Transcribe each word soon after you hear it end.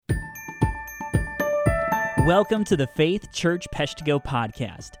Welcome to the Faith Church Peshtigo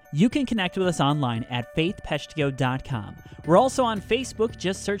podcast. You can connect with us online at faithpeshtigo.com. We're also on Facebook.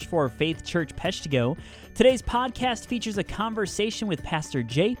 Just search for Faith Church Peshtigo. Today's podcast features a conversation with Pastor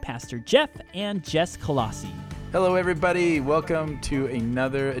Jay, Pastor Jeff, and Jess Colossi. Hello, everybody. Welcome to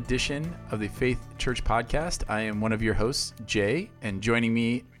another edition of the Faith Church podcast. I am one of your hosts, Jay, and joining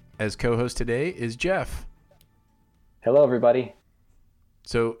me as co-host today is Jeff. Hello, everybody.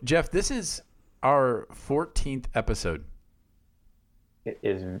 So, Jeff, this is our 14th episode. It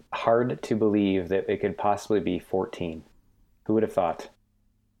is hard to believe that it could possibly be 14. Who would have thought?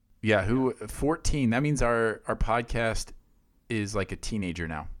 Yeah, 14. That means our podcast is like a teenager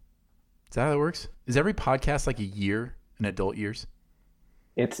now. Is that how it works? Is every podcast like a year in adult years?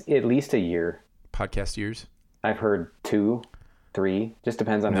 It's at least a year. Podcast years? I've heard 2, 3. Just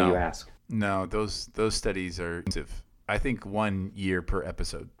depends on who you ask. No, those studies are expensive. I think 1 year per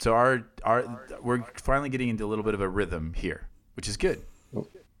episode. So we're finally getting into a little bit of a rhythm here, which is good.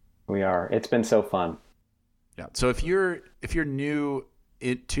 We are. It's been so fun. Yeah. So if you're new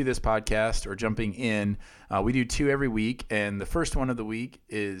to this podcast or jumping in, we do 2 every week, and the first one of the week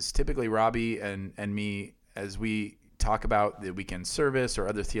is typically Robbie and me as we talk about the weekend service or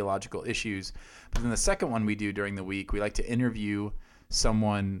other theological issues. But then the second one we do during the week, we like to interview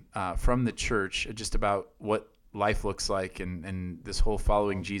someone from the church just about what life looks like and this whole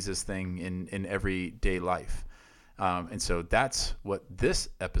following Jesus thing in everyday life. And so that's what this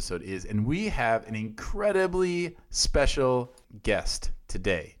episode is. And we have an incredibly special guest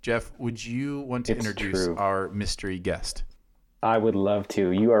today. Jeff, would you want to introduce our mystery guest? I would love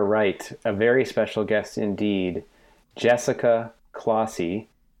to. You are right. A very special guest indeed. Jessica Colossi,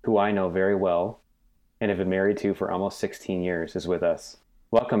 who I know very well and have been married to for almost 16 years, is with us.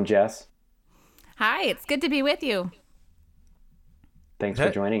 Welcome, Jess. Hi, it's good to be with you. Thanks for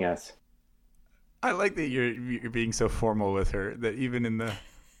joining us. I like that you're being so formal with her, that even in the...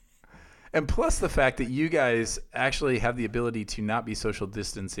 And plus the fact that you guys actually have the ability to not be social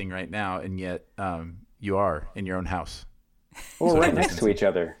distancing right now, and yet you are in your own house. Well, we're right next to each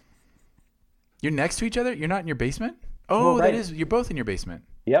other. You're next to each other? You're not in your basement? Oh, right. That is... You're both in your basement.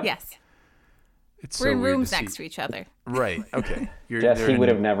 Yep. Yes. It's We're so in weird rooms to next to each other. Right. Okay. Jess, he would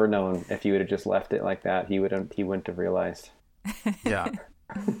have never known if you would have just left it like that. He wouldn't have realized. Yeah.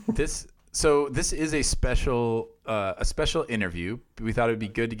 This is a special interview. We thought it would be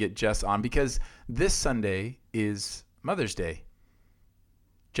good to get Jess on because this Sunday is Mother's Day.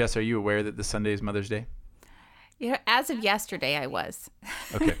 Jess, are you aware that this Sunday is Mother's Day? You know, as of yesterday, I was.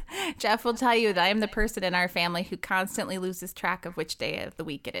 Okay. Jeff will tell you that I am the person in our family who constantly loses track of which day of the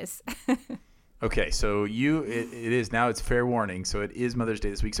week it is. Okay, so it is now. It's fair warning. So it is Mother's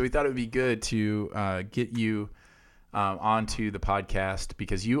Day this week. So we thought it would be good to get you onto the podcast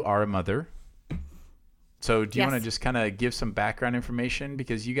because you are a mother. So do you want to just kind of give some background information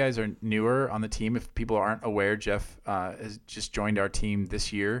because you guys are newer on the team? If people aren't aware, Jeff has just joined our team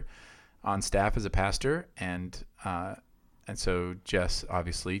this year on staff as a pastor, and so Jess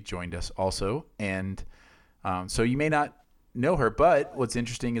obviously joined us also, and so you may not know her, but what's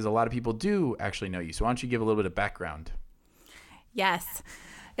interesting is a lot of people do actually know you. So why don't you give a little bit of background? Yes.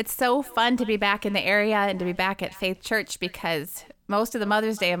 It's so fun to be back in the area and to be back at Faith Church because most of the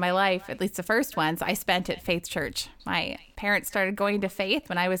Mother's Day of my life, at least the first ones, I spent at Faith Church. My parents started going to Faith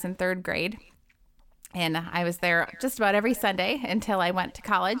when I was in 3rd grade, and I was there just about every Sunday until I went to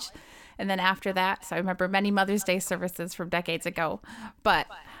college. And then after that, so I remember many Mother's Day services from decades ago. But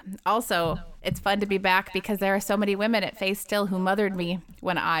also, it's fun to be back because there are so many women at Faith still who mothered me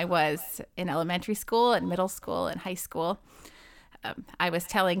when I was in elementary school and middle school and high school. I was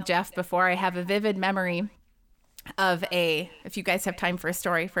telling Jeff before, I have a vivid memory of if you guys have time for a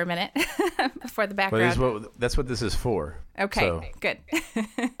story for a minute before the background. Well, that's what this is for. Okay, so. Good.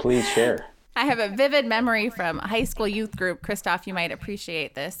 Please share. I have a vivid memory from a high school youth group. Christoph, you might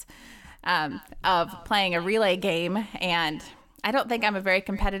appreciate this. Of playing a relay game, and I don't think I'm a very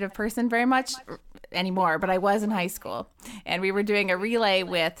competitive person very much anymore, but I was in high school, and we were doing a relay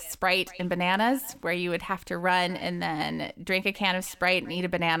with Sprite and bananas where you would have to run and then drink a can of Sprite and eat a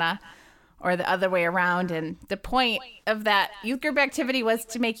banana, or the other way around. And the point of that youth group activity was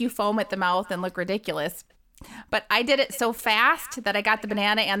to make you foam at the mouth and look ridiculous, but I did it so fast that I got the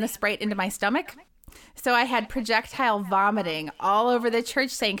banana and the Sprite into my stomach. So I had projectile vomiting all over the church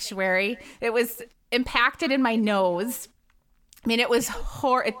sanctuary. It was impacted in my nose. I mean, it was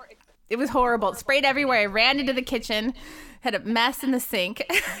it was horrible. It sprayed everywhere. I ran into the kitchen, had a mess in the sink.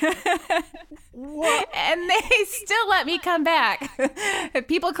 What? And they still let me come back.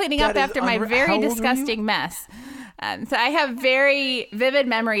 People cleaning up after my very disgusting mess. So I have very vivid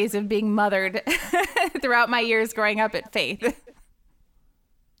memories of being mothered throughout my years growing up at Faith.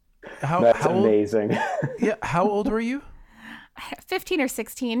 That's amazing. Yeah. How old were you? 15 or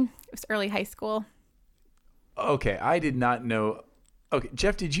 16. It was early high school. Okay. I did not know. Okay.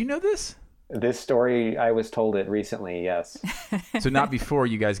 Jeff, did you know this? This story, I was told it recently, yes. So not before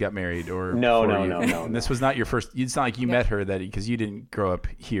you guys got married or No. And this was not your first, it's not like you met her because you didn't grow up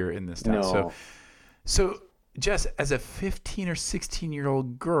here in this town. No. So Jess, as a 15 or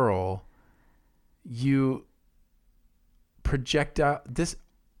 16-year-old girl, you project out this,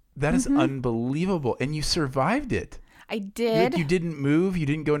 that is unbelievable. And you survived it. I did. You didn't move. You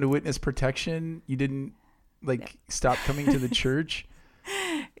didn't go into witness protection. You didn't stop coming to the church.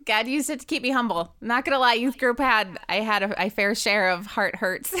 God used it to keep me humble. I'm not gonna lie, youth group I had a fair share of heart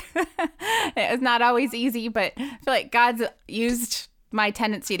hurts. It was not always easy, but I feel like God's used my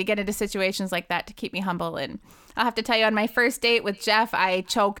tendency to get into situations like that to keep me humble. And I'll have to tell you, on my first date with Jeff, I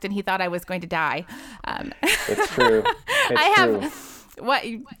choked and he thought I was going to die. It's true.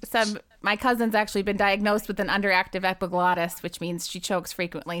 My cousin's actually been diagnosed with an underactive epiglottis, which means she chokes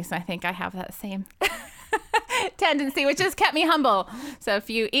frequently. So I think I have that same tendency, which has kept me humble. So if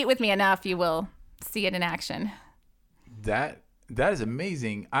you eat with me enough, you will see it in action. That is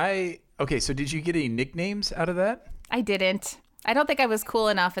amazing. Okay, so did you get any nicknames out of that? I didn't. I don't think I was cool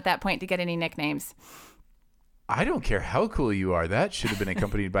enough at that point to get any nicknames. I don't care how cool you are. That should have been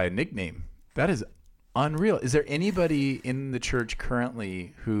accompanied by a nickname. That is unreal. Is there anybody in the church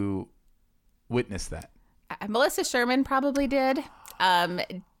currently who witnessed that? Melissa Sherman probably did.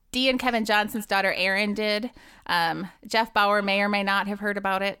 Dee and Kevin Johnson's daughter, Erin, did. Jeff Bauer may or may not have heard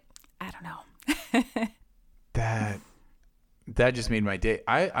about it. I don't know. That just made my day.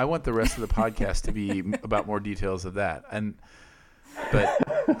 I want the rest of the podcast to be about more details of that. But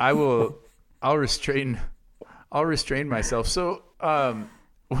I'll restrain myself. So,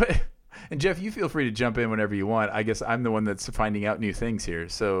 what? And Jeff, you feel free to jump in whenever you want. I guess I'm the one that's finding out new things here.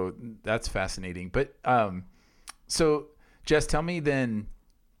 So that's fascinating. But, so Jess, tell me then,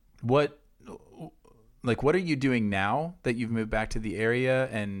 what are you doing now that you've moved back to the area,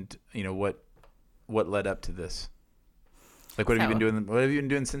 and what led up to this? What have you been doing? What have you been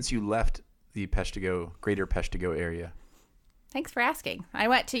doing since you left the greater Peshtigo area? Thanks for asking. I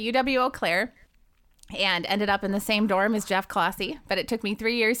went to UW Eau Claire and ended up in the same dorm as Jeff Clossy, but it took me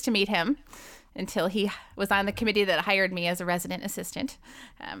 3 years to meet him until he was on the committee that hired me as a resident assistant.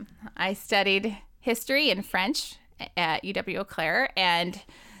 I studied history and French at UW Eau Claire, and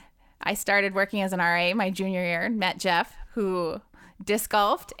I started working as an RA my junior year and met Jeff, who disc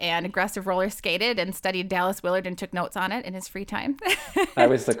golfed and aggressive roller skated and studied Dallas Willard and took notes on it in his free time. I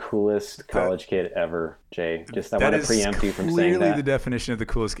was the coolest college kid ever, Jay. I want to preempt you from saying that. Clearly the definition of the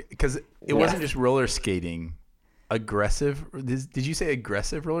coolest, because it wasn't just roller skating. Aggressive. Did you say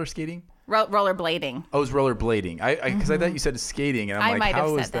aggressive roller skating? Rollerblading. Oh, it was rollerblading. Because I thought you said skating, and I'm like,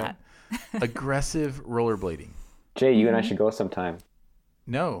 how is that? Aggressive rollerblading. Jay, you and I should go sometime.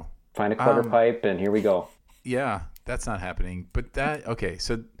 No. Find a quarter pipe, and here we go. Yeah, that's not happening. But okay.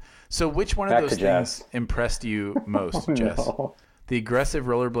 So which one of those things impressed you most, Jess? No. The aggressive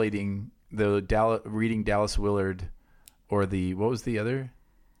rollerblading, the reading Dallas Willard, or what was the other?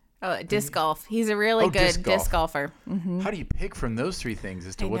 Oh, disc golf. He's a really good disc golfer. Mm-hmm. How do you pick from those three things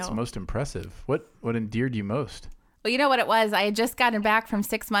as to what's most impressive? What endeared you most? Well, you know what it was? I had just gotten back from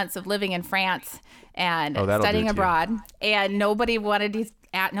 6 months of living in France and studying abroad, and nobody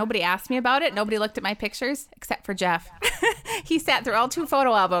asked me about it. Nobody looked at my pictures except for Jeff. He sat through all 2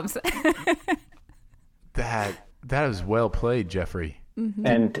 photo albums. That was well played, Jeffrey. Mm-hmm.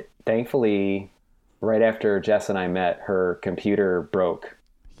 And thankfully, right after Jess and I met, her computer broke.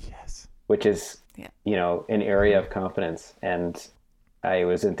 Yes. Which is, an area of confidence. And I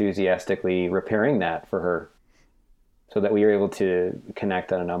was enthusiastically repairing that for her so that we were able to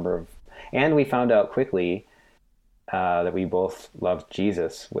connect on a number of, and we found out quickly that we both loved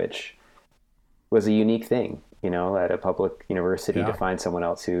Jesus, which was a unique thing, at a public university to find someone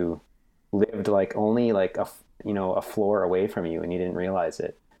else who lived only a floor away from you and you didn't realize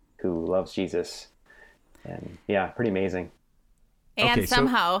it, who loves Jesus. And pretty amazing. And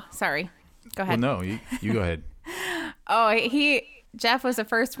sorry, go ahead. Well, no, you go ahead. Jeff was the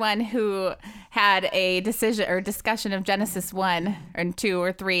first one who had a discussion of Genesis 1 and 2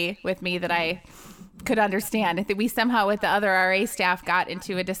 or 3 with me that I could understand. I think we somehow with the other RA staff got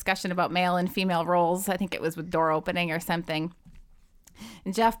into a discussion about male and female roles. I think it was with door opening or something.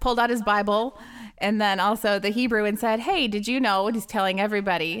 And Jeff pulled out his Bible and then also the Hebrew and said, hey, did you know, and he's telling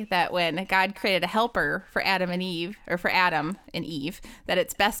everybody that when God created a helper for Adam and Eve, or for Adam and Eve, that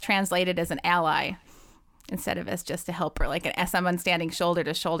it's best translated as an ally. instead of as just a helper, like as someone standing shoulder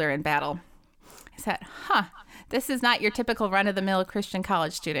to shoulder in battle. I said, this is not your typical run-of-the-mill Christian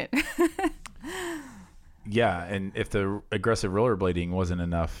college student. Yeah, and if the aggressive rollerblading wasn't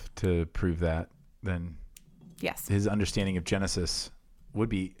enough to prove that, then yes, his understanding of Genesis would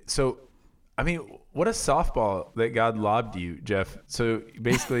be. So, I mean, what a softball that God lobbed you, Jeff. So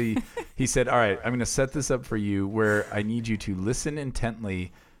basically, he said, all right, I'm going to set this up for you where I need you to listen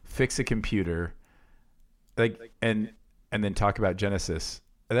intently, fix a computer, and then talk about Genesis.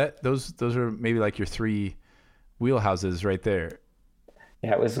 Those are maybe like your three wheelhouses right there.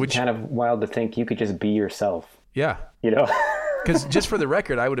 Yeah, it was kind of wild to think you could just be yourself. Yeah. You know? Because just for the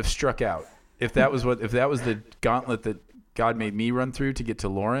record, I would have struck out. If that was the gauntlet that God made me run through to get to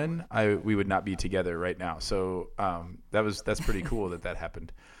Lauren, we would not be together right now. So that's pretty cool that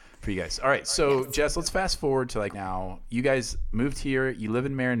happened for you guys. All right, so yes. Jess, let's fast forward to like now. You guys moved here. You live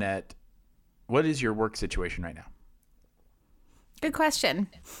in Marinette. What is your work situation right now? Good question.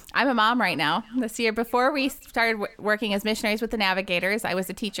 I'm a mom right now. This year, before we started working as missionaries with the Navigators, I was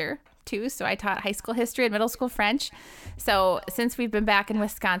a teacher too. So I taught high school history and middle school French. So since we've been back in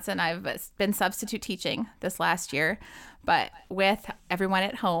Wisconsin, I've been substitute teaching this last year. But with everyone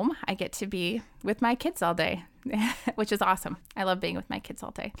at home, I get to be with my kids all day, which is awesome. I love being with my kids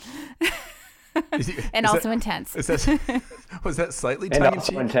all day. And also intense. Was that slightly tongue-in-cheek? And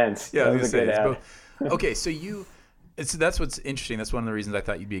also intense. Yeah, I was going to say. Okay, so that's what's interesting. That's one of the reasons I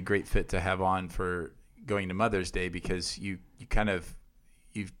thought you'd be a great fit to have on for going to Mother's Day, because you've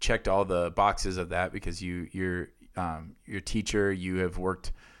checked all the boxes of that, because you're a teacher. You have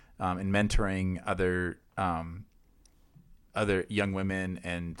worked in mentoring other young women,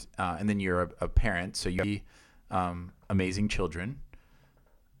 and then you're a parent, so you amazing children.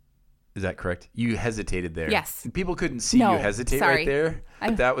 Is that correct? You hesitated there. Yes. People couldn't see you hesitate right there,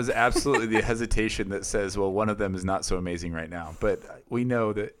 but that was absolutely the hesitation that says, well, one of them is not so amazing right now. But we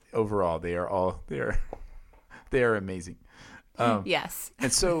know that overall they are amazing. Yes.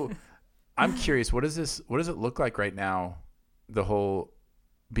 And so I'm curious, what does it look like right now, the whole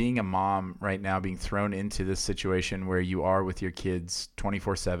being a mom right now, being thrown into this situation where you are with your kids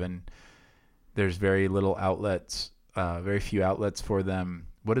 24/7. There's very little outlets, very few outlets for them.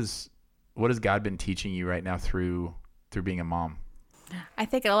 What has God been teaching you right now through being a mom? I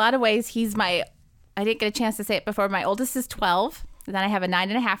think in a lot of ways I didn't get a chance to say it before. My oldest is 12. And then I have a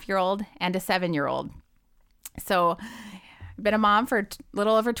 9.5-year-old and a 7-year-old. So I've been a mom for a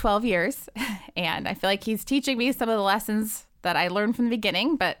little over 12 years. And I feel like he's teaching me some of the lessons that I learned from the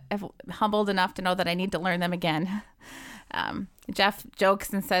beginning, but I'm humbled enough to know that I need to learn them again. Jeff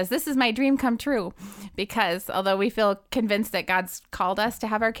jokes and says, this is my dream come true, because although we feel convinced that God's called us to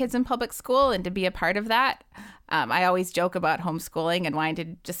have our kids in public school and to be a part of that, I always joke about homeschooling and wanting to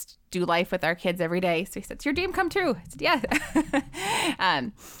just do life with our kids every day. So he said, it's your dream come true. I said, yeah.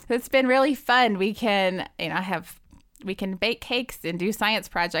 It's been really fun. We can bake cakes and do science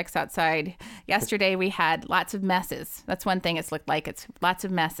projects outside. Yesterday, we had lots of messes. That's one thing it's looked like. It's lots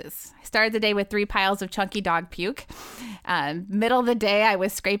of messes. I started the day with 3 piles of chunky dog puke. Middle of the day, I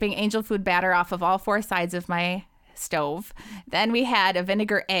was scraping angel food batter off of all 4 sides of my stove. Then we had a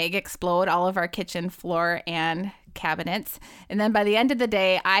vinegar egg explode all of our kitchen floor and cabinets. And then by the end of the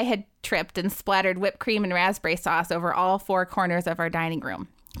day, I had tripped and splattered whipped cream and raspberry sauce over all 4 corners of our dining room,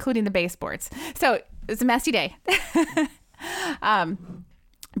 including the baseboards. So it was a messy day.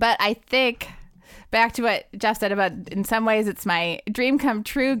 But I think back to what Jeff said about, in some ways, it's my dream come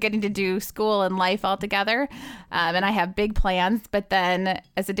true, getting to do school and life all together. And I have big plans. But then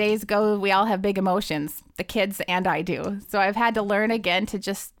as the days go, we all have big emotions, the kids and I do. So I've had to learn again to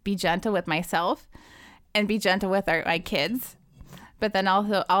just be gentle with myself and be gentle with my kids. But then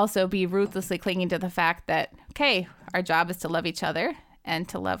also be ruthlessly clinging to the fact that, okay, our job is to love each other and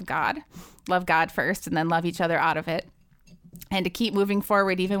to love God first, and then love each other out of it, and to keep moving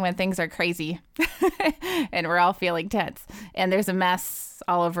forward even when things are crazy and we're all feeling tense and there's a mess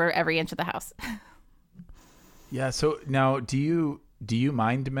all over every inch of the house. Yeah. So now, do you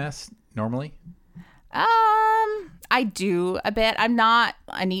mind mess normally? I do a bit. I'm not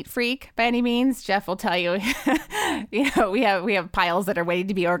a neat freak by any means. Jeff will tell you, we have piles that are waiting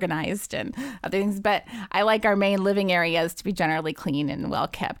to be organized and other things, but I like our main living areas to be generally clean and well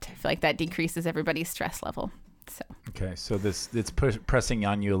kept. I feel like that decreases everybody's stress level. So. Okay. So it's pressing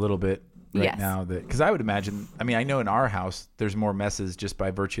on you a little bit right now, because I would imagine, I know in our house, there's more messes just by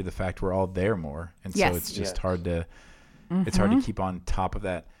virtue of the fact we're all there more. And so it's just hard to keep on top of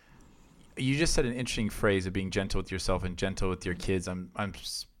that. You just said an interesting phrase of being gentle with yourself and gentle with your kids. I'm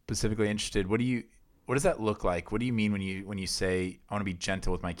specifically interested. What does that look like? What do you mean when you say I want to be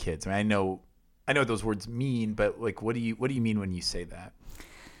gentle with my kids? I know I know what those words mean, but like, what do you mean when you say that?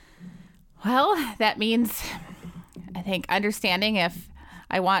 Well, that means, I think, understanding if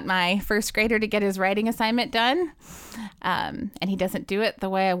I want my first grader to get his writing assignment done, and he doesn't do it the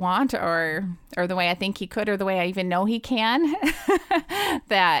way I want, or the way I think he could, or the way I even know he can,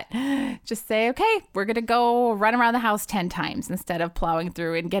 that just say, okay, we're going to go run around the house 10 times instead of plowing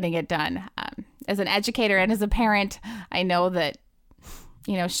through and getting it done. As an educator and as a parent, I know that,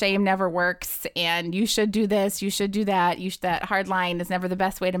 shame never works, and you should do this, you should do that. That hard line is never the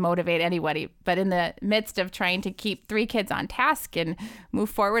best way to motivate anybody. But in the midst of trying to keep 3 kids on task and move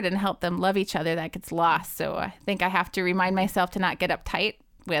forward and help them love each other, that gets lost. So I think I have to remind myself to not get uptight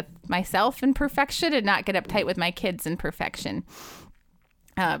with myself in perfection and not get uptight with my kids in perfection.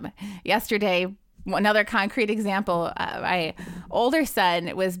 Yesterday, another concrete example, my older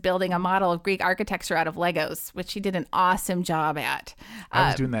son was building a model of Greek architecture out of Legos, which he did an awesome job at. I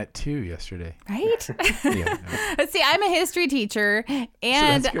was doing that too yesterday. Right? Yeah. No. See, I'm a history teacher,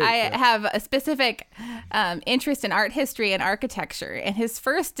 and I have a specific interest in art history and architecture. And his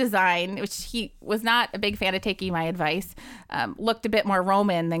first design, which he was not a big fan of taking my advice, looked a bit more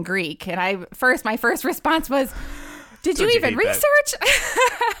Roman than Greek. And my first response was, did you even research?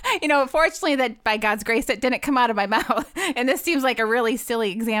 Fortunately, that by God's grace, it didn't come out of my mouth. And this seems like a really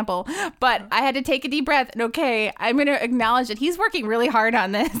silly example, but I had to take a deep breath. And okay, I'm going to acknowledge that he's working really hard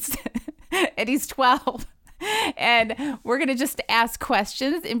on this, and he's 12. And we're going to just ask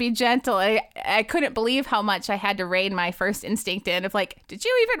questions and be gentle. I couldn't believe how much I had to rein my first instinct in of like, did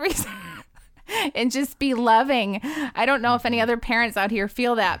you even research? And just be loving. I don't know if any other parents out here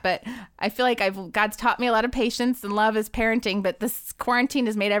feel that, but I feel like God's taught me a lot of patience and love as parenting, but this quarantine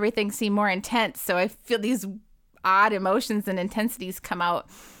has made everything seem more intense. So I feel these odd emotions and intensities come out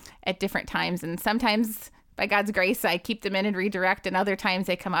at different times. And sometimes by God's grace, I keep them in and redirect. And other times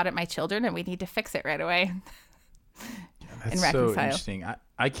they come out at my children and we need to fix it right away. That's and reconcile. So interesting.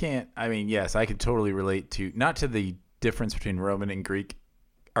 Yes, I could totally relate to, not to the difference between Roman and Greek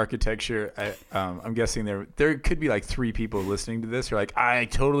architecture. I'm guessing there could be like 3 people listening to this who are like, I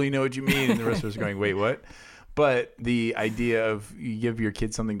totally know what you mean, and the rest of us are going, wait, what? But the idea of you give your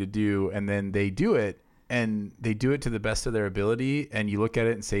kids something to do and then they do it, and they do it to the best of their ability, and you look at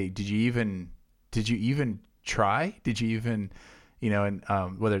it and say, did you even try? Did you even, and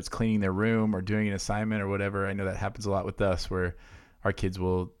whether it's cleaning their room or doing an assignment or whatever. I know that happens a lot with us, where our kids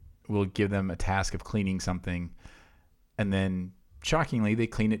will give them a task of cleaning something, and then shockingly, they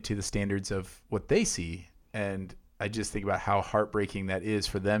clean it to the standards of what they see. And I just think about how heartbreaking that is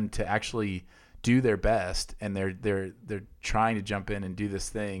for them to actually do their best, and they're trying to jump in and do this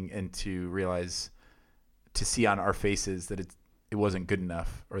thing, and to realize, to see on our faces that it wasn't good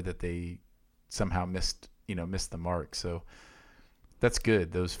enough, or that they somehow missed the mark. So that's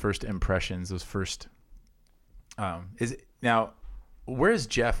good. Those first impressions, those first now, where's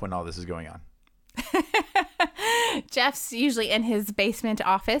Jeff when all this is going on? Jeff's usually in his basement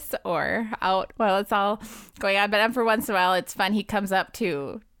office or out while it's all going on. But every once in a while, it's fun. He comes up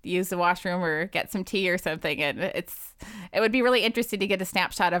to use the washroom or get some tea or something. And it would be really interesting to get a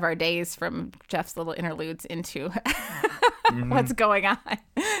snapshot of our days from Jeff's little interludes into what's going on.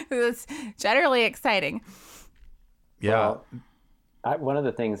 It's generally exciting. Yeah. Well, one of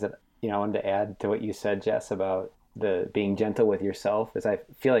the things that I wanted to add to what you said, Jess, about the being gentle with yourself, is I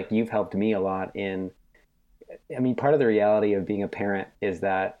feel like you've helped me a lot in. Part of the reality of being a parent is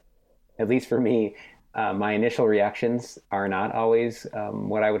that, at least for me, my initial reactions are not always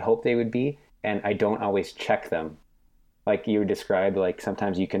what I would hope they would be, and I don't always check them. Like you described, like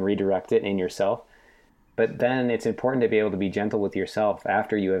sometimes you can redirect it in yourself, but then it's important to be able to be gentle with yourself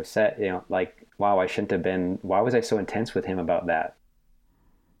after you have said, like, wow, I shouldn't have been, why was I so intense with him about that?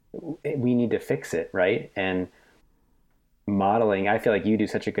 We need to fix it, right? And modeling, I feel like you do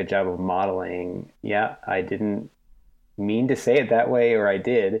such a good job of modeling. Yeah, I didn't mean to say it that way, or I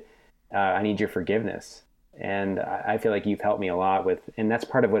did. I need your forgiveness. And I feel like you've helped me a lot with, and that's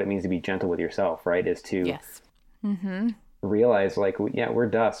part of what it means to be gentle with yourself, right? Is to realize, like, we're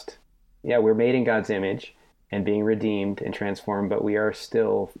dust. Yeah, we're made in God's image and being redeemed and transformed, but we are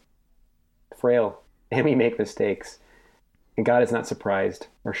still frail and we make mistakes. And God is not surprised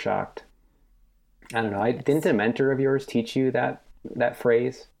or shocked. I don't know. Didn't a mentor of yours teach you that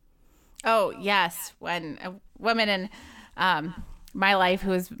phrase? Oh, yes. When a woman in my life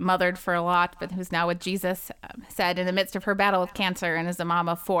who was mothered for a lot, but who's now with Jesus, said in the midst of her battle with cancer and as a mom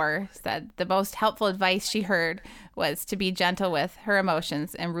of 4, said the most helpful advice she heard was to be gentle with her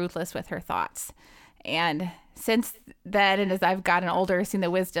emotions and ruthless with her thoughts. And since then, and as I've gotten older, seen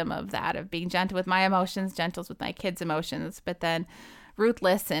the wisdom of that, of being gentle with my emotions, gentle with my kids' emotions, but then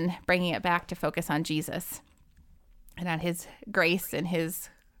ruthless in bringing it back to focus on Jesus and on his grace and his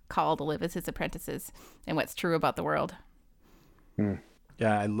call to live as his apprentices and what's true about the world.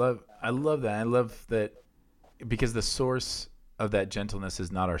 Yeah, I love that. I love that because the source of that gentleness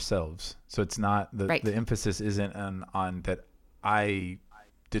is not ourselves. So it's not the emphasis isn't on that I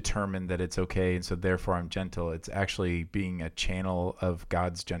determine that it's okay and so therefore I'm gentle. It's actually being a channel of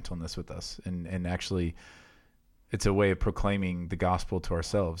God's gentleness with us, and actually it's a way of proclaiming the gospel to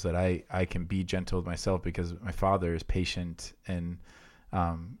ourselves, that I can be gentle with myself because my Father is patient and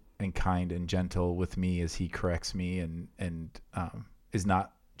kind and gentle with me as he corrects me and is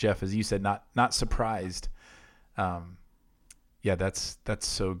not, Jeff, as you said, not surprised. Yeah, that's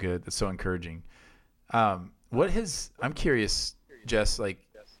so good. That's so encouraging. I'm curious, Jess, like,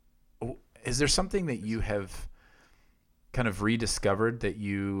 is there something that you have kind of rediscovered that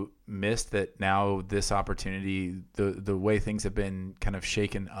you missed, that now this opportunity, the way things have been kind of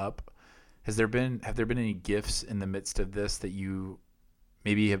shaken up, have there been any gifts in the midst of this that you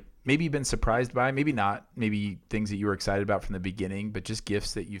maybe been surprised by, maybe not, maybe things that you were excited about from the beginning, but just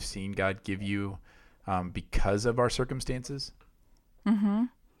gifts that you've seen God give you because of our circumstances? Mm-hmm.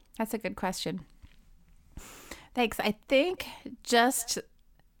 That's a good question. Thanks. I think just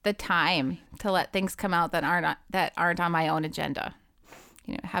the time to let things come out that aren't on my own agenda.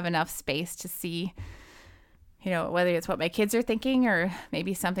 Have enough space to see, whether it's what my kids are thinking or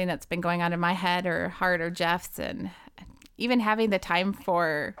maybe something that's been going on in my head or heart or Jeff's, and even having the time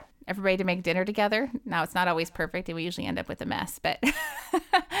for everybody to make dinner together. Now, it's not always perfect and we usually end up with a mess, but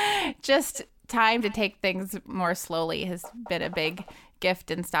just time to take things more slowly has been a big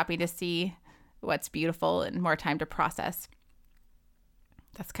gift in stopping to see what's beautiful and more time to process.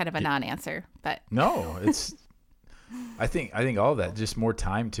 That's kind of a non-answer, but no, it's, I think all of that, just more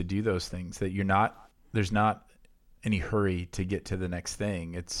time to do those things, that there's not any hurry to get to the next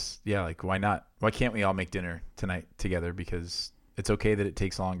thing. It's like, why can't we all make dinner tonight together? Because it's okay that it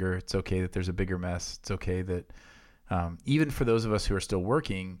takes longer. It's okay that there's a bigger mess. It's okay that even for those of us who are still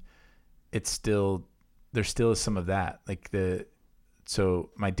working, there still is some of that. So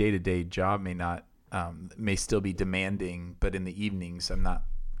my day-to-day job may still be demanding, but in the evenings I'm not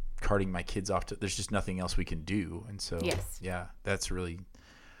carting my kids off there's just nothing else we can do. And so, yes. Yeah, that's really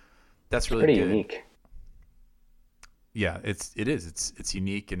pretty good. Unique. Yeah, it is. It's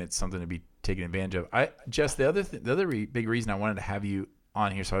unique, and it's something to be taken advantage of. Jess, the other big reason I wanted to have you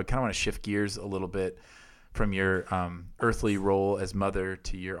on here, so I kind of want to shift gears a little bit from your earthly role as mother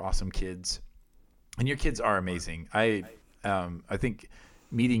to your awesome kids. And your kids are amazing. I think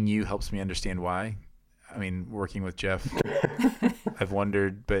meeting you helps me understand why. I mean, working with Jeff, I've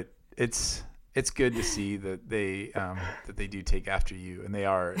wondered, but it's good to see that they do take after you, and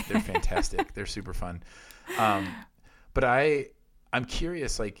they're fantastic. They're super fun. But I'm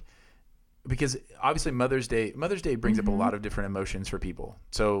curious, because obviously Mother's Day brings up a lot of different emotions for people.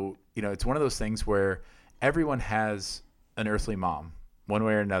 So, it's one of those things where everyone has an earthly mom, one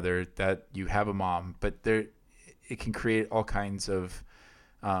way or another, that you have a mom, but it can create all kinds of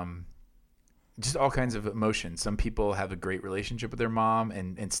just all kinds of emotions. Some people have a great relationship with their mom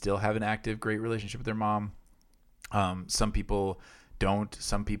and still have an active, great relationship with their mom. Some people don't.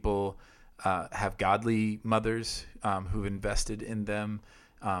 Some people have godly mothers who've invested in them.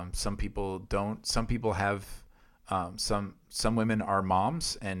 Some people don't. Some people have some women are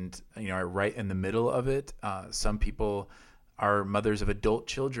moms and are right in the middle of it. Some people are mothers of adult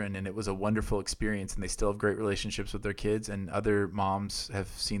children, and it was a wonderful experience, and they still have great relationships with their kids. And other moms have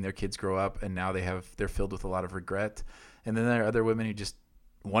seen their kids grow up, and now they're filled with a lot of regret. And then there are other women who just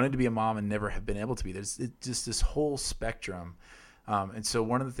wanted to be a mom and never have been able to be. There's just this whole spectrum. And so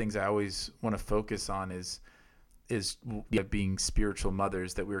one of the things I always want to focus on is being spiritual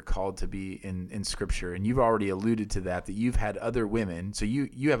mothers that we're called to be in Scripture. And you've already alluded to that you've had other women. So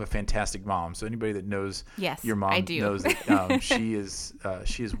you have a fantastic mom. So anybody that knows your mom I do. knows that she is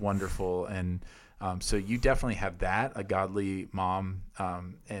wonderful. And so you definitely have that, a godly mom.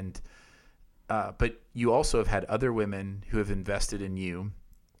 But you also have had other women who have invested in you.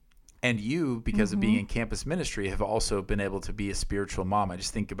 And you, because of being in campus ministry, have also been able to be a spiritual mom. I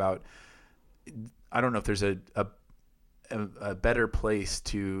just think about, I don't know if there's a better place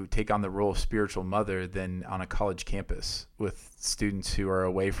to take on the role of spiritual mother than on a college campus with students who are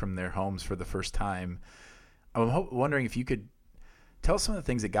away from their homes for the first time. I'm wondering if you could tell us some of the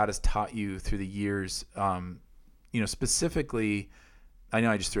things that God has taught you through the years, specifically, I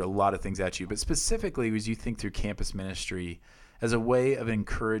know I just threw a lot of things at you, but specifically as you think through campus ministry as a way of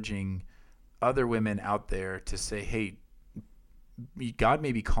encouraging other women out there to say, hey, God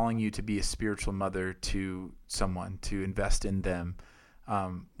may be calling you to be a spiritual mother to someone, to invest in them.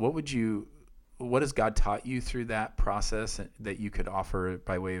 what has God taught you through that process that you could offer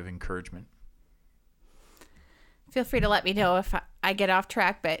by way of encouragement? Feel free to let me know if I get off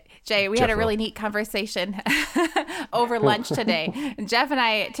track. But Jay, we had a really neat conversation over lunch today. And Jeff and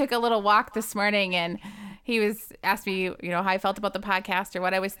I took a little walk this morning, and he asked me, how I felt about the podcast or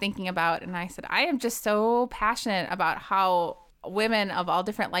what I was thinking about. And I said, I am just so passionate about how women of all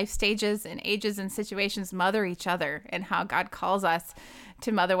different life stages and ages and situations mother each other, and how God calls us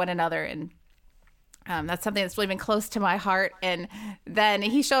to mother one another. And that's something that's really been close to my heart. And then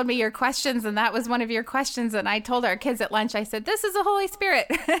he showed me your questions, and that was one of your questions. And I told our kids at lunch, I said, this is the Holy Spirit.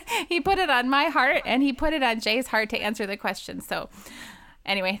 He put it on my heart, and he put it on Jay's heart to answer the question. So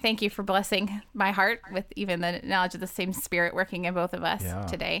anyway, thank you for blessing my heart with even the knowledge of the same Spirit working in both of us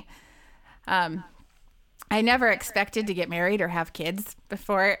today. I never expected to get married or have kids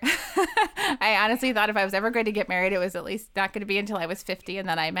before. I honestly thought if I was ever going to get married, it was at least not going to be until I was 50. And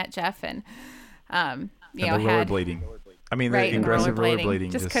then I met Jeff, and rollerblading. I mean, right, the aggressive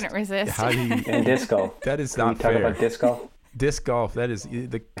rollerblading. Just couldn't resist. How do you, and disc golf. That is Can not we talk fair. about disc golf? Disc golf. That is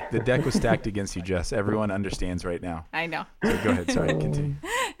the deck was stacked against you, Jess. Everyone understands right now. I know. So go ahead. Sorry, continue.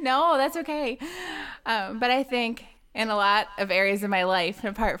 No, that's okay. But I think in a lot of areas of my life,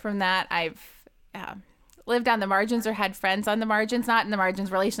 apart from that, I've lived on the margins or had friends on the margins, not in the margins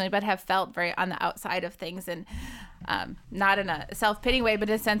relationally, but have felt very on the outside of things. And not in a self-pity way, but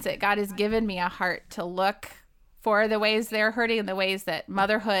in a sense that God has given me a heart to look for the ways they're hurting and the ways that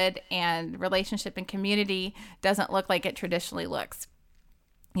motherhood and relationship and community doesn't look like it traditionally looks.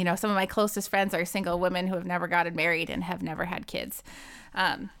 Some of my closest friends are single women who have never gotten married and have never had kids.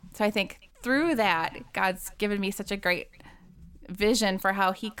 So I think through that, God's given me such a great vision for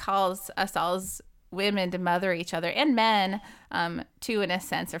how he calls us all as women to mother each other, and men too, in a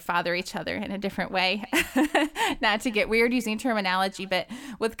sense, or father each other in a different way. Not to get weird using terminology, but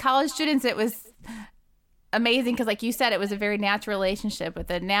with college students, it was amazing because, like you said, it was a very natural relationship. With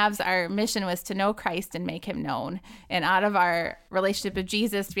the NAVs, our mission was to know Christ and make him known. And out of our relationship with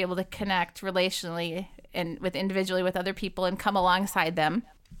Jesus, to be able to connect relationally and individually with other people and come alongside them.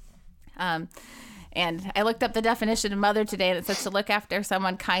 And I looked up the definition of mother today, and it says to look after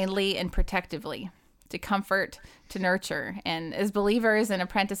someone kindly and protectively, to comfort, to nurture. And as believers and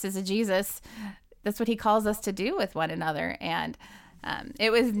apprentices of Jesus, that's what he calls us to do with one another. And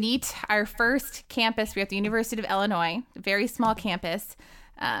it was neat. Our first campus, we were at the University of Illinois, a very small campus,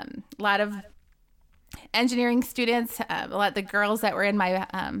 a lot of engineering students, a lot of the girls that were in my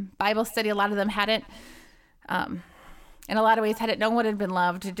Bible study, a lot of them hadn't, in a lot of ways, hadn't known what had been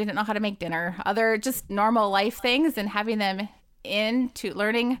loved, didn't know how to make dinner, other just normal life things, and having them into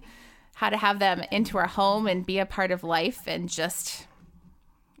learning how to have them into our home and be a part of life. And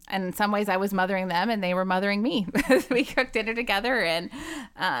in some ways I was mothering them and they were mothering me. We cooked dinner together and,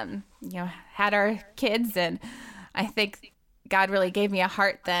 had our kids. And I think God really gave me a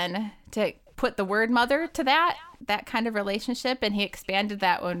heart then to put the word mother to that kind of relationship. And he expanded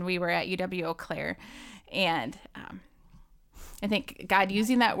that when we were at UW Eau Claire. And, I think God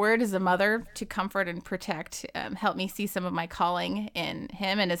using that word as a mother to comfort and protect helped me see some of my calling in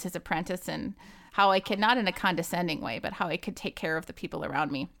him and as his apprentice, and how I could, not in a condescending way, but how I could take care of the people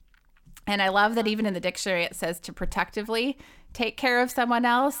around me. And I love that even in the dictionary it says to protectively take care of someone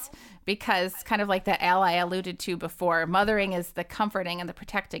else, because kind of like that ally I alluded to before, mothering is the comforting and the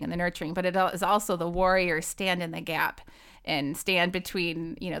protecting and the nurturing, but it is also the warrior stand in the gap and stand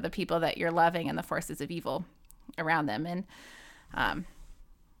between, the people that you're loving and the forces of evil around them. And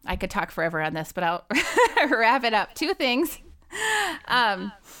I could talk forever on this, but I'll wrap it up. Two things.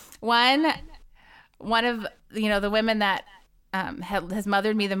 One of the women that has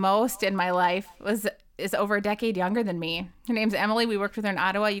mothered me the most in my life is over a decade younger than me. Her name's Emily. We worked with her in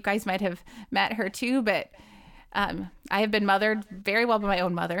Ottawa. You guys might have met her too, but I have been mothered very well by my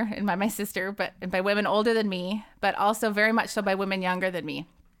own mother and by my sister, and by women older than me, but also very much so by women younger than me,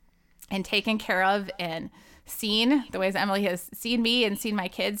 and taken care of and seen the ways Emily has seen me and seen my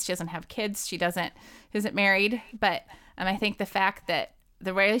kids. She doesn't have kids. She isn't married. But I think the fact that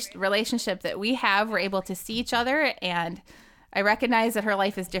the relationship that we have, we're able to see each other. And I recognize that her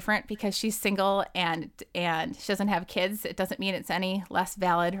life is different because she's single and she doesn't have kids. It doesn't mean it's any less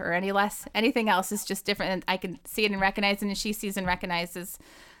valid or anything else. It's just different. And I can see it and recognize it, and she sees and recognizes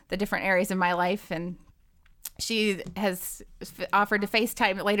the different areas of my life. And she has offered to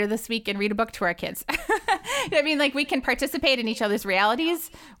FaceTime later this week and read a book to our kids. I mean, we can participate in each other's realities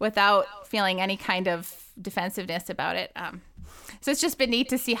without feeling any kind of defensiveness about it. So it's just been neat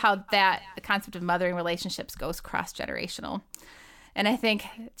to see how the concept of mothering relationships goes cross-generational. And I think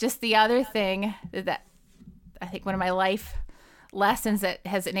just the other thing that I think one of my life lessons that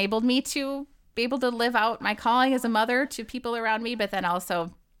has enabled me to be able to live out my calling as a mother to people around me, but then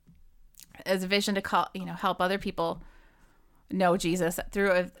also as a vision to help other people know Jesus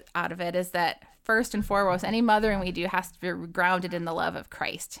out of it, is that first and foremost, any mothering we do has to be grounded in the love of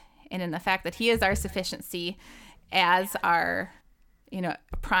Christ and in the fact that he is our sufficiency as our,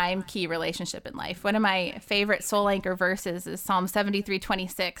 prime key relationship in life. One of my favorite soul anchor verses is Psalm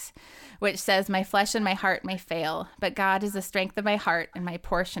 73:26, which says, "My flesh and my heart may fail, but God is the strength of my heart and my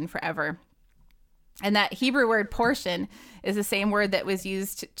portion forever." And that Hebrew word portion is the same word that was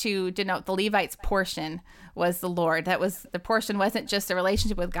used to denote the Levites' portion was the Lord. The portion wasn't just a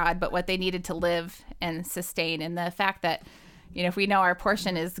relationship with God, but what they needed to live and sustain. And the fact that, if we know our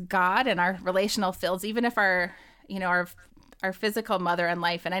portion is God and our relational fills, even if our physical mother in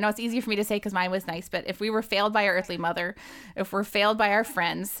life, and I know it's easy for me to say because mine was nice, but if we were failed by our earthly mother, if we're failed by our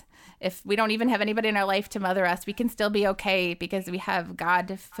friends, if we don't even have anybody in our life to mother us, we can still be okay because we have God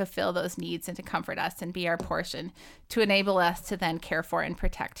to fulfill those needs and to comfort us and be our portion to enable us to then care for and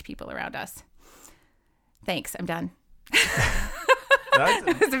protect people around us. Thanks. I'm done.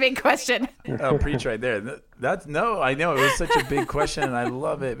 That's a big question. Oh, preach right there. I know it was such a big question, and I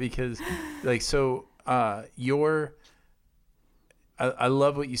love it because, I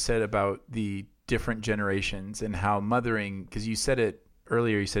love what you said about the different generations and how mothering, because you said it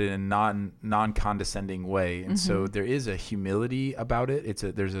earlier, you said it in a non-condescending way, and so there is a humility about it.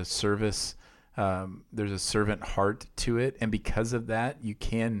 There's a service, there's a servant heart to it, and because of that, it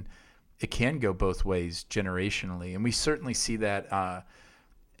can go both ways generationally, and we certainly see that.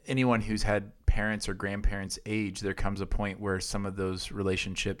 Anyone who's had parents or grandparents age, there comes a point where some of those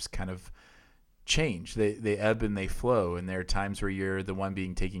relationships kind of change. They ebb and they flow, and there are times where you're the one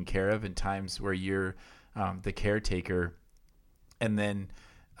being taken care of and times where you're the caretaker, and then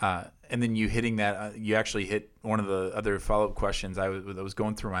you hitting that you actually hit one of the other follow-up questions that was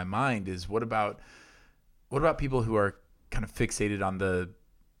going through my mind is what about people who are kind of fixated on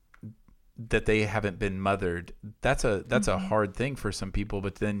that they haven't been mothered. That's a hard thing for some people,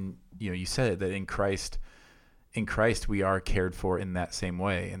 but then you said it, that in Christ we are cared for in that same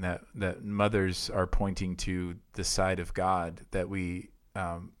way, and that mothers are pointing to the side of God, that we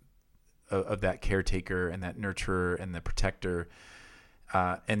of that caretaker and that nurturer and the protector,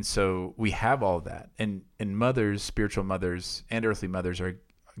 and so we have all that, and mothers, spiritual mothers and earthly mothers, are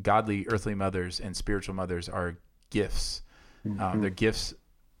godly earthly mothers and spiritual mothers are gifts. They're gifts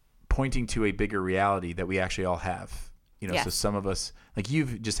pointing to a bigger reality that we actually all have. Yes. So some of us, like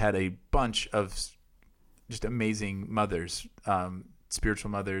you've just had a bunch of just amazing mothers,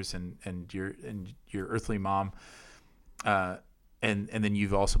 spiritual mothers, and your earthly mom, and then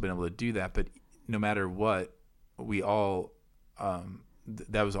you've also been able to do that. But no matter what, we all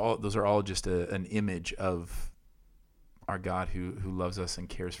those are all just an image of our God who loves us and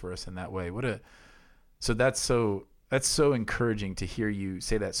cares for us in that way. That's so encouraging to hear you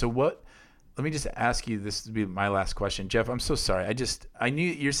say that. So let me just ask you, this would be my last question. Jeff, I'm so sorry. I knew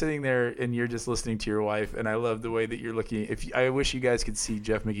you're sitting there and you're just listening to your wife, and I love the way that you're looking. I wish you guys could see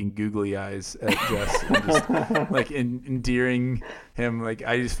Jeff making googly eyes at Jess and just like endearing him. Like,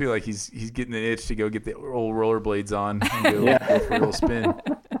 I just feel like he's getting an itch to go get the old rollerblades on and go for a little spin.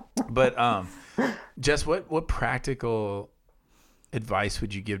 But Jess, what practical advice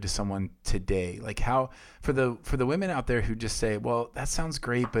would you give to someone today? Like, how for the women out there who just say, well, that sounds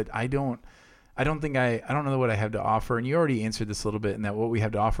great, but I don't know what I have to offer. And you already answered this a little bit, in that what we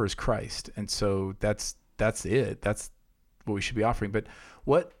have to offer is Christ. And so that's it. That's what we should be offering. But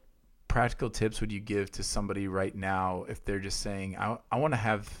what practical tips would you give to somebody right now if they're just saying, I want to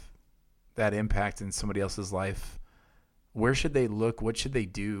have that impact in somebody else's life? Where should they look? What should they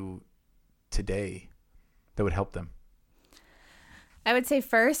do today that would help them? I would say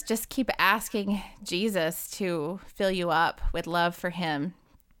first, just keep asking Jesus to fill you up with love for him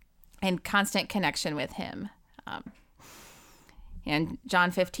and constant connection with him. And John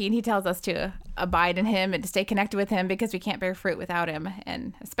 15, he tells us to abide in him and to stay connected with him because we can't bear fruit without him.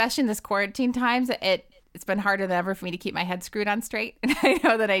 And especially in this quarantine times, it's been harder than ever for me to keep my head screwed on straight. And I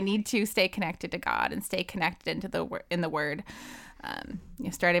know that I need to stay connected to God and stay connected in the Word.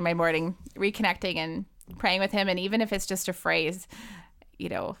 Starting my morning, reconnecting and praying with him. And even if it's just a phrase, I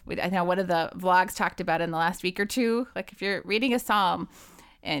know one of the vlogs talked about in the last week or two, like if you're reading a psalm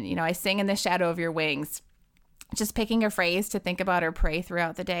and, I sing in the shadow of your wings, just picking a phrase to think about or pray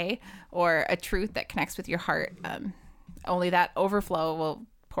throughout the day, or a truth that connects with your heart. Only that overflow will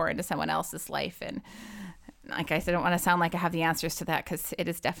pour into someone else's life. And like I said, I don't want to sound like I have the answers to that, because it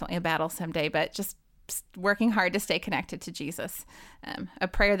is definitely a battle someday, but just working hard to stay connected to Jesus. A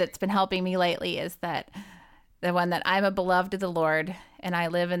prayer that's been helping me lately is that the one that I'm a beloved of the Lord, and I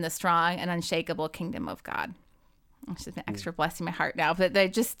live in the strong and unshakable kingdom of God. It's just an extra blessing my heart now. But they're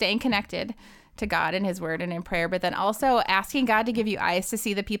just staying connected to God and his word and in prayer, but then also asking God to give you eyes to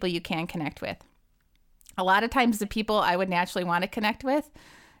see the people you can connect with. A lot of times the people I would naturally want to connect with,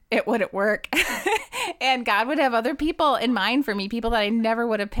 it wouldn't work. And God would have other people in mind for me, people that I never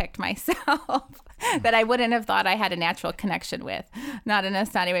would have picked myself, that I wouldn't have thought I had a natural connection with. Not in a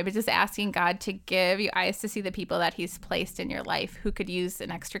snotty way, but just asking God to give you eyes to see the people that he's placed in your life who could use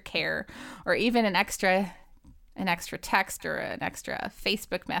an extra care, or even an extra text, or an extra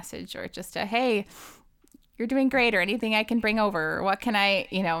Facebook message, or just a, hey, you're doing great, or anything I can bring over, or what can I,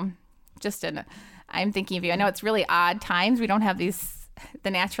 I'm thinking of you. I know it's really odd times. We don't have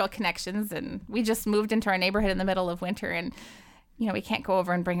the natural connections, and we just moved into our neighborhood in the middle of winter, and we can't go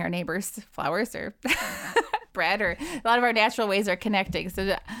over and bring our neighbors flowers or bread, or a lot of our natural ways are connecting.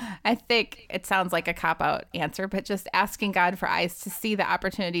 So I think it sounds like a cop-out answer, but just asking God for eyes to see the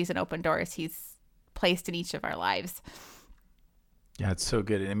opportunities and open doors he's placed in each of our lives. Yeah, it's so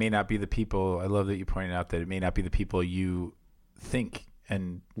good. And it may not be the people, I love that you pointed out that it may not be the people you think,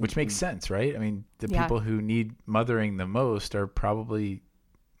 and which makes sense, right? I mean, the people who need mothering the most are probably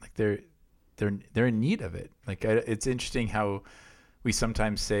like they're in need of it. Like it's interesting how we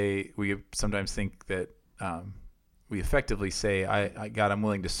sometimes think that we effectively say, God, I'm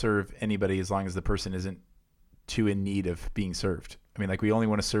willing to serve anybody as long as the person isn't too in need of being served. I mean, like we only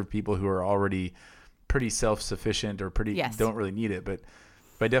want to serve people who are already pretty self-sufficient or don't really need it. But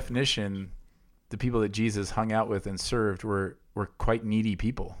by definition, the people that Jesus hung out with and served were quite needy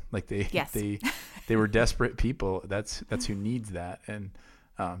people. Like they were desperate people. That's who needs that. And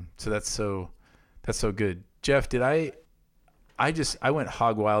so that's so good. Jeff, I went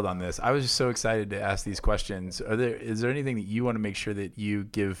hog wild on this. I was just so excited to ask these questions. Is there anything that you want to make sure that you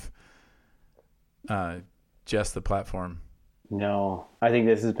give Jess the platform? No, I think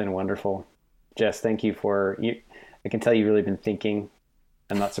this has been wonderful. Jess, thank you I can tell you've really been thinking.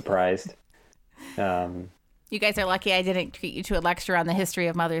 I'm not surprised. You guys are lucky I didn't treat you to a lecture on the history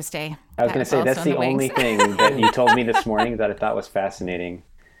of Mother's Day. I was going to say, that's the only thing that you told me this morning that I thought was fascinating.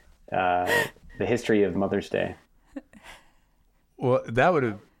 The history of Mother's Day. Well, that would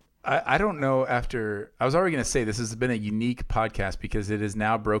have, I don't know, I was already going to say this has been a unique podcast because it has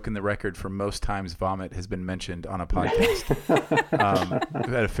now broken the record for most times vomit has been mentioned on a podcast,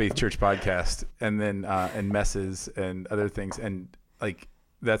 at a Faith Church podcast, and then, and messes and other things. And like,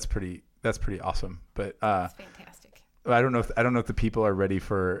 that's pretty awesome. But, that's fantastic. I don't know if the people are ready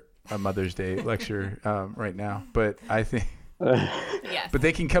for a Mother's Day lecture, right now, but I think, yes. But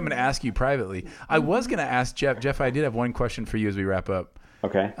they can come and ask you privately. I was going to ask Jeff. Jeff, I did have one question for you as we wrap up.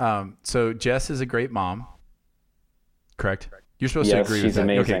 Okay. So Jess is a great mom, correct? You're supposed to agree with that.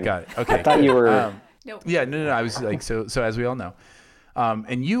 Amazing. Okay, got it. Okay. I thought you were. Nope. Yeah, no. I was like, so as we all know,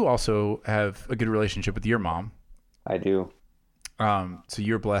 and you also have a good relationship with your mom. I do. So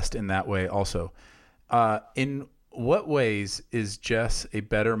you're blessed in that way also. In what ways is Jess a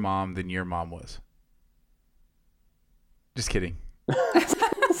better mom than your mom was? Just kidding.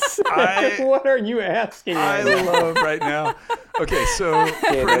 What are you asking? I love right now. Okay, so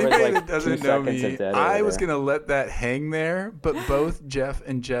for anybody that doesn't know me, I was going to let that hang there, but both Jeff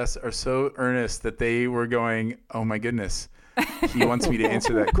and Jess are so earnest that they were going, oh my goodness, he wants me to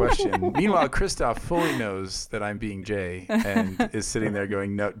answer that question. Meanwhile, Christoph fully knows that I'm being Jay and is sitting there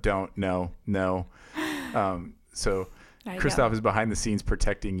going, no, don't, no. So Christoph is behind the scenes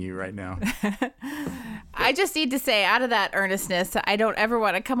protecting you right now. I just need to say, out of that earnestness, I don't ever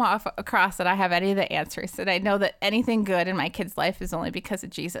want to come across that I have any of the answers. And I know that anything good in my kid's life is only because of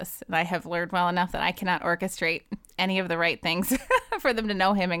Jesus. And I have learned well enough that I cannot orchestrate any of the right things for them to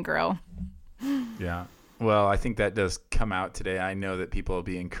know him and grow. Yeah. Well, I think that does come out today. I know that people will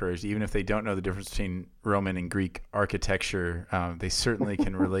be encouraged, even if they don't know the difference between Roman and Greek architecture. They certainly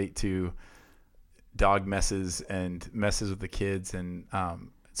can relate to dog messes and messes with the kids. And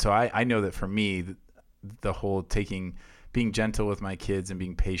so I know that for me, the whole being gentle with my kids and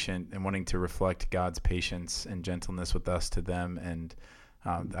being patient and wanting to reflect God's patience and gentleness with us to them. And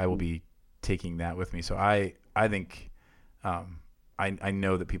I will be taking that with me. So I think I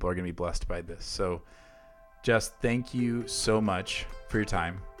know that people are going to be blessed by this. So Jess, thank you so much for your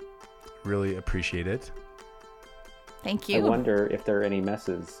time. Really appreciate it. Thank you. I wonder if there are any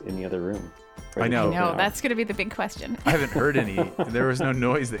messes in the other room. I know. That's going to be the big question. I haven't heard any. There was no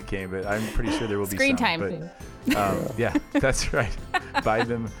noise that came, but I'm pretty sure there will be Screen some. time. But, yeah, that's right. Buy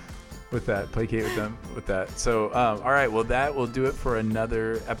them with that. Placate with them with that. So, all right. Well, that will do it for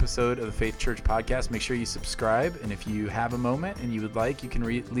another episode of the Faith Church Podcast. Make sure you subscribe. And if you have a moment and you would like, you can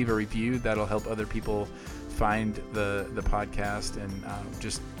leave a review. That'll help other people find the podcast, and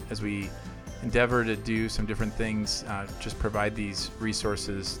just as we endeavor to do some different things, just provide these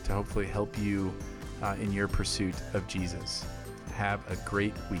resources to hopefully help you in your pursuit of Jesus. Have a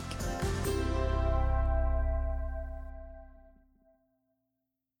great week.